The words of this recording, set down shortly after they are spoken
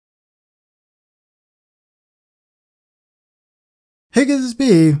Hey guys, it's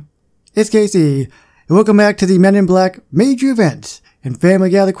B. It's KC, and welcome back to the Men in Black Major Event and Family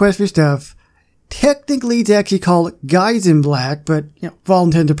Gather Quest for Stuff. Technically, it's actually called Guys in Black, but for all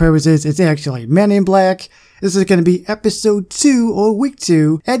intents and purposes, it's actually Men in Black. This is going to be episode 2 or week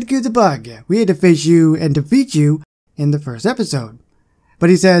 2, Edgar the Bug. We had to face you and defeat you in the first episode. But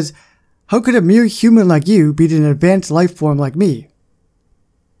he says, how could a mere human like you beat an advanced life form like me?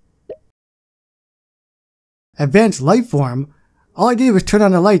 Advanced life form? All I did was turn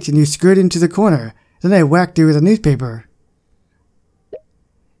on the lights and you scurried into the corner. Then I whacked you with a newspaper.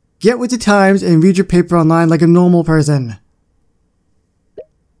 Get with the times and read your paper online like a normal person.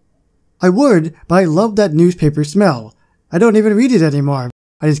 I would, but I love that newspaper smell. I don't even read it anymore.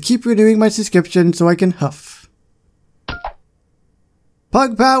 I just keep renewing my subscription so I can huff.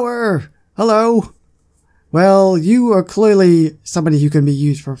 Pug power! Hello! Well, you are clearly somebody who can be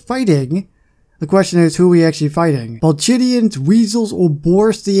used for fighting. The question is, who are we actually fighting? Balchidians, weasels, or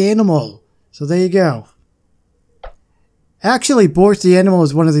Boris the Animal? So there you go. Actually, Boris the Animal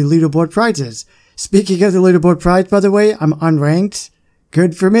is one of the leaderboard prizes. Speaking of the leaderboard prize, by the way, I'm unranked.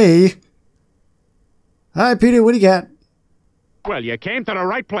 Good for me. Hi, Peter, what do you got? Well, you came to the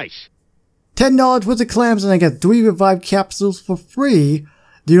right place. $10 worth of clams and I get 3 revived capsules for free.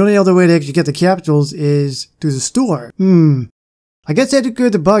 The only other way to actually get the capsules is through the store. I guess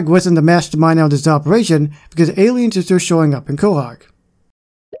Edgar the Bug wasn't the mastermind of this operation because aliens are still showing up in Quahog.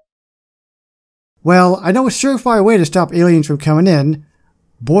 Well, I know a surefire way to stop aliens from coming in.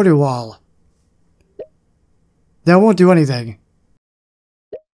 Border wall. That won't do anything.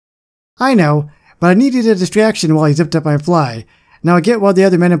 I know, but I needed a distraction while he zipped up my fly. Now I get why the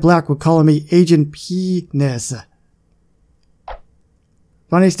other men in black were calling me Agent Penis.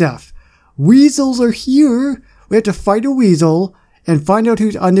 Funny stuff. Weasels are here. We have to fight a weasel and find out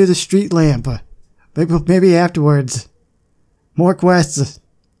who's under the street lamp. Maybe afterwards. More quests.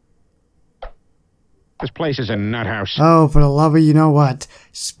 This place is a nut house. Oh, for the love of you-know-what.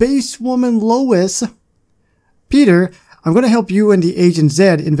 Spacewoman Lois. Peter, I'm going to help you and the Agent Z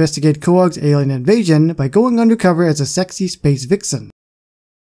investigate Quahog's alien invasion by going undercover as a sexy space vixen.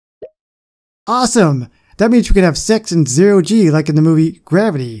 Awesome! That means we can have sex in 0G like in the movie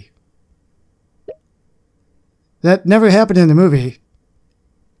Gravity. That never happened in the movie.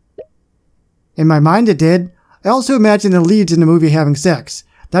 In my mind it did. I also imagine the leads in the movie having sex.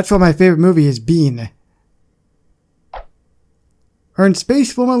 That's why my favorite movie is Bean. Earn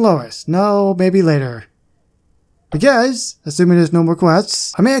Spacewoman Lois. No, maybe later. Because, assuming there's no more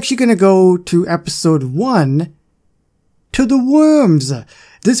quests, I'm actually going to go to episode 1 to the Worms.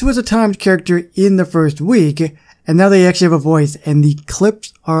 This was a timed character in the first week, and now they actually have a voice, and the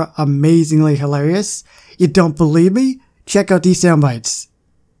clips are amazingly hilarious. You don't believe me? Check out these sound bites.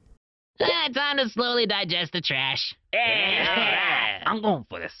 Time to slowly digest the trash. Yeah. I'm going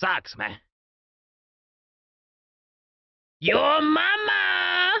for the socks, man. Your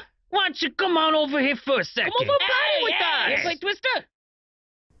mama! Why don't you come on over here for a second? Come over play with us! You play Twister?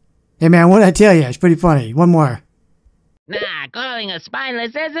 Hey man, what'd I tell you? It's pretty funny. One more. Nah, calling us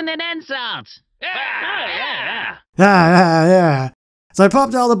spineless isn't an insult. Yeah. So I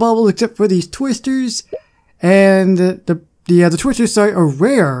popped all the bubbles except for these twisters, and the twisters are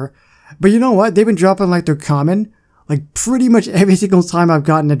rare, but you know what? They've been dropping like they're common, like pretty much every single time I've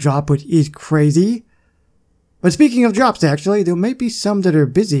gotten a drop, which is crazy. But speaking of drops, actually, there might be some that are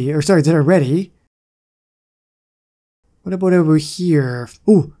that are ready. What about over here?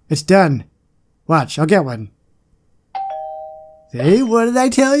 Ooh, it's done. Watch, I'll get one. See, what did I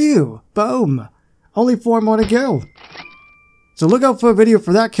tell you? Boom. Only 4 more to go. So look out for a video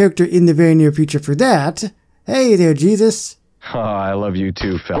for that character in the very near future for that. Hey there, Jesus. Oh, I love you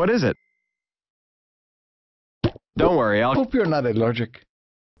too, Phil. What is it? Don't worry, I'll... Hope you're not allergic.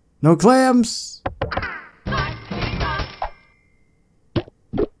 No clams.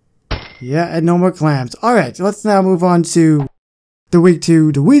 Yeah, and no more clams. Alright, let's now move on to the week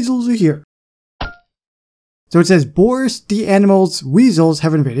 2. The weasels are here. So it says, Boris the Animal's weasels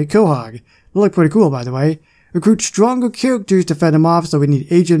have invaded Quahog. They look pretty cool, by the way. Recruit stronger characters to fend them off, so we need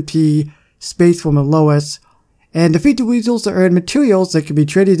Agent P, Spacewoman Lois, and defeat the weasels to earn materials that can be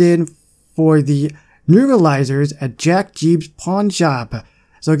traded in for the neuralizers at Jack Jeeb's pawn shop.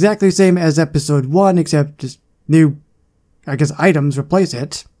 So exactly the same as episode 1, except just new, items replace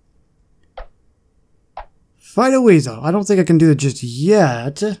it. Fight a weasel. I don't think I can do it just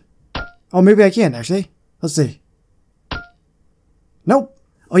yet. Oh, maybe I can, actually. Let's see. Nope.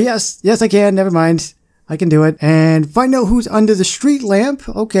 Oh, yes. Yes, I can. Never mind. I can do it. And find out who's under the street lamp.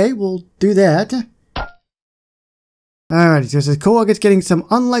 Okay, we'll do that. Alright, so it says Quahog is getting some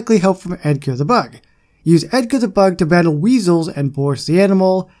unlikely help from Edgar the Bug. Use Edgar the Bug to battle weasels and Boris the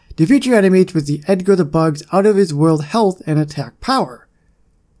Animal. Defeat your enemies with the Edgar the Bug's out of his world health and attack power.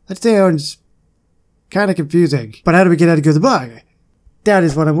 That sounds kind of confusing. But how do we get Edgar the Bug? That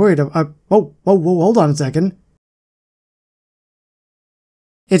is what I'm worried about. Whoa, hold on a second.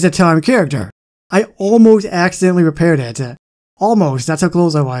 It's a time character. I almost accidentally repaired it. Almost, that's how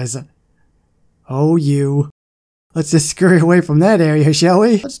close I was. Oh, you. Let's just scurry away from that area, shall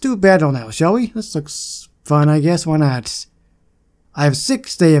we? Let's do a battle now, shall we? This looks fun, I guess. Why not? I have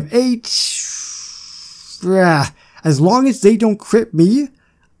 6, they have 8. As long as they don't crit me,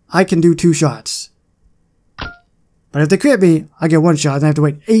 I can do 2 shots. But if they crit me, I get 1 shot and I have to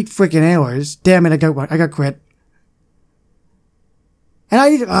wait 8 freaking hours. Damn it, I got crit.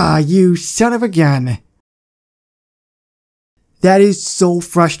 And you son of a gun. That is so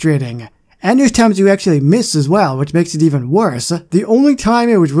frustrating. And there's times you actually miss as well, which makes it even worse. The only time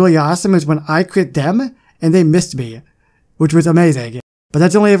it was really awesome is when I crit them and they missed me, which was amazing. But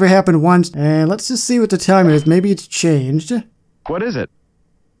that's only ever happened once. And let's just see what the time is. Maybe it's changed. What is it?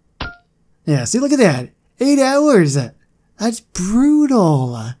 Yeah, see, look at that. 8 hours. That's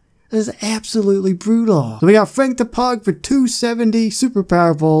brutal. That is absolutely brutal. So we got Frank the Pug for 270, super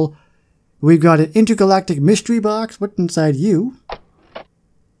powerful. We've got an intergalactic mystery box. What's inside you?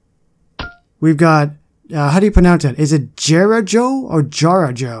 We've got, how do you pronounce it? Is it Jarajo or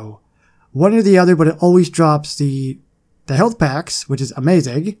Jarajo? One or the other, but it always drops the health packs, which is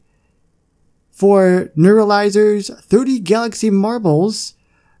amazing. 4 neuralizers, 30 galaxy marbles,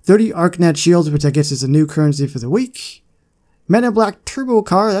 30 ArcNet shields, which I guess is a new currency for the week. Men in Black turbo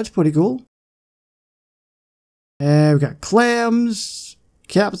car, that's pretty cool. And we've got clams,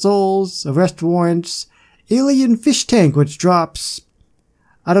 capsules, arrest warrants, alien fish tank, which drops,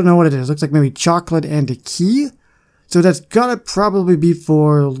 I don't know what it is. Looks like maybe chocolate and a key. So that's gotta probably be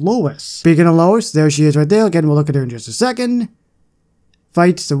for Lois. Speaking of Lois, there she is right there. Again, we'll look at her in just a second.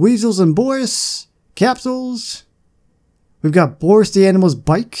 Fights the weasels and Boris. Capsules. We've got Boris the Animal's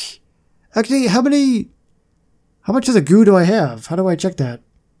bike. Actually, how much of the goo do I have? How do I check that?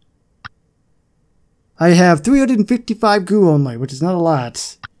 I have 355 goo only, which is not a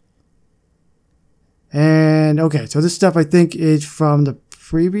lot. And, okay, so this stuff I think is from the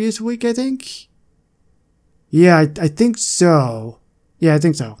previous week, I think? Yeah, I think so. Yeah, I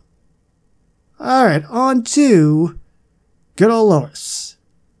think so. Alright, on to good old Lois.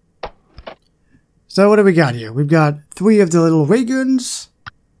 So what do we got here? We've got 3 of the little ray guns.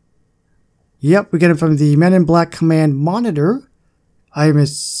 Yep, we get them from the Men in Black Command Monitor. I'm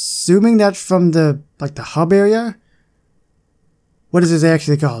assuming that's from the hub area. What is this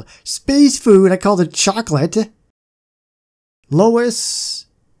actually called? Space food, I called it chocolate. Lois.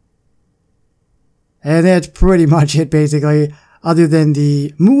 And that's pretty much it, basically. Other than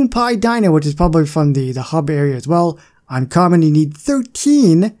the Moon Pie Diner, which is probably from the hub area as well. Uncommon, you need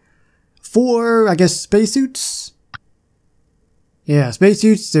 13 for, I guess, spacesuits. Yeah,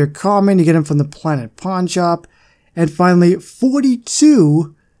 spacesuits, they're common. You get them from the Planet Pawn Shop. And finally,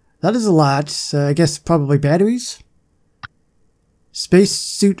 42. That is a lot. I guess probably batteries.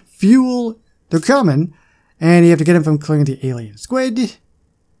 Spacesuit fuel, they're common. And you have to get them from clearing the alien squid.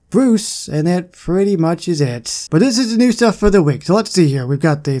 Bruce, and that pretty much is it. But this is the new stuff for the week. So let's see here. We've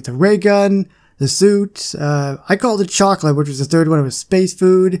got the ray gun, the suit. I called it chocolate, which was the third one. It was space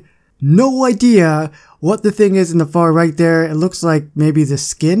food. No idea what the thing is in the far right there. It looks like maybe the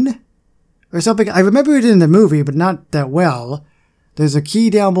skin or something. I remember it in the movie, but not that well. There's a key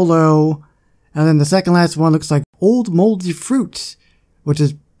down below. And then the second last one looks like old moldy fruit, which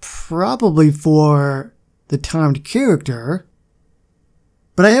is probably for the timed character.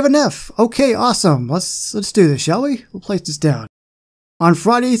 But I have enough. Okay, awesome. Let's do this, shall we? We'll place this down. On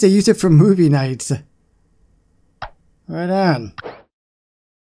Fridays, I use it for movie nights. Right on.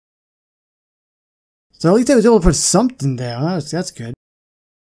 So at least I was able to put something down. That's good.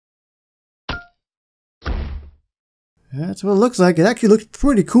 That's what it looks like. It actually looks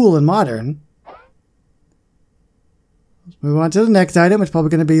pretty cool and modern. Let's move on to the next item. It's probably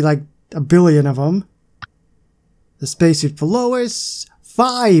going to be like a billion of them. The spacesuit for Lois.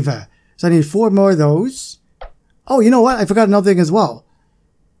 5. So I need 4 more of those. Oh, you know what? I forgot another thing as well.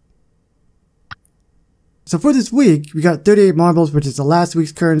 So for this week, we got 38 marbles, which is the last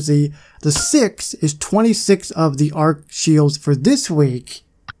week's currency. The 6 is 26 of the arc shields for this week.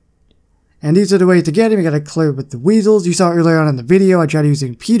 And these are the ways to get them. You gotta clear with the weasels. You saw earlier on in the video, I tried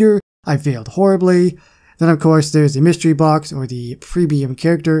using Peter. I failed horribly. Then of course, there's the mystery box or the premium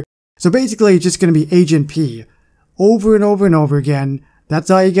character. So basically, it's just gonna be Agent P. Over and over and over again. That's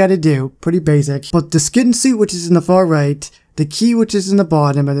all you gotta do. Pretty basic. But the skin suit, which is in the far right, the key, which is in the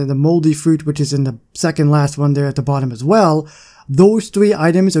bottom, and then the moldy fruit, which is in the second last one there at the bottom as well. Those 3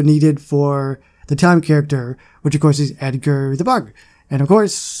 items are needed for the time character, which of course is Edgar the bug. And of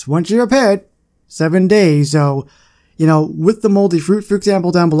course, once you repair it, 7 days. So, you know, with the moldy fruit, for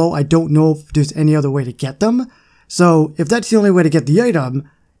example, down below, I don't know if there's any other way to get them. So if that's the only way to get the item,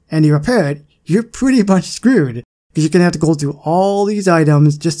 and you repair it, you're pretty much screwed. Because you're going to have to go through all these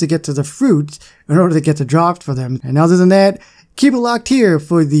items just to get to the fruit in order to get the drops for them. And other than that, keep it locked here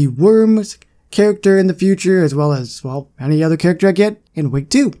for the worms character in the future, as well as, well, any other character I get in week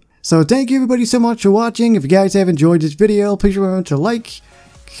 2. So thank you everybody so much for watching. If you guys have enjoyed this video, please remember to like,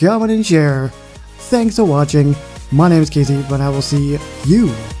 comment, and share. Thanks for watching. My name is Casey, but I will see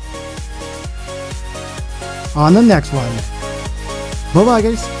you on the next one. Bye-bye,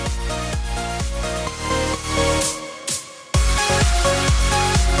 guys.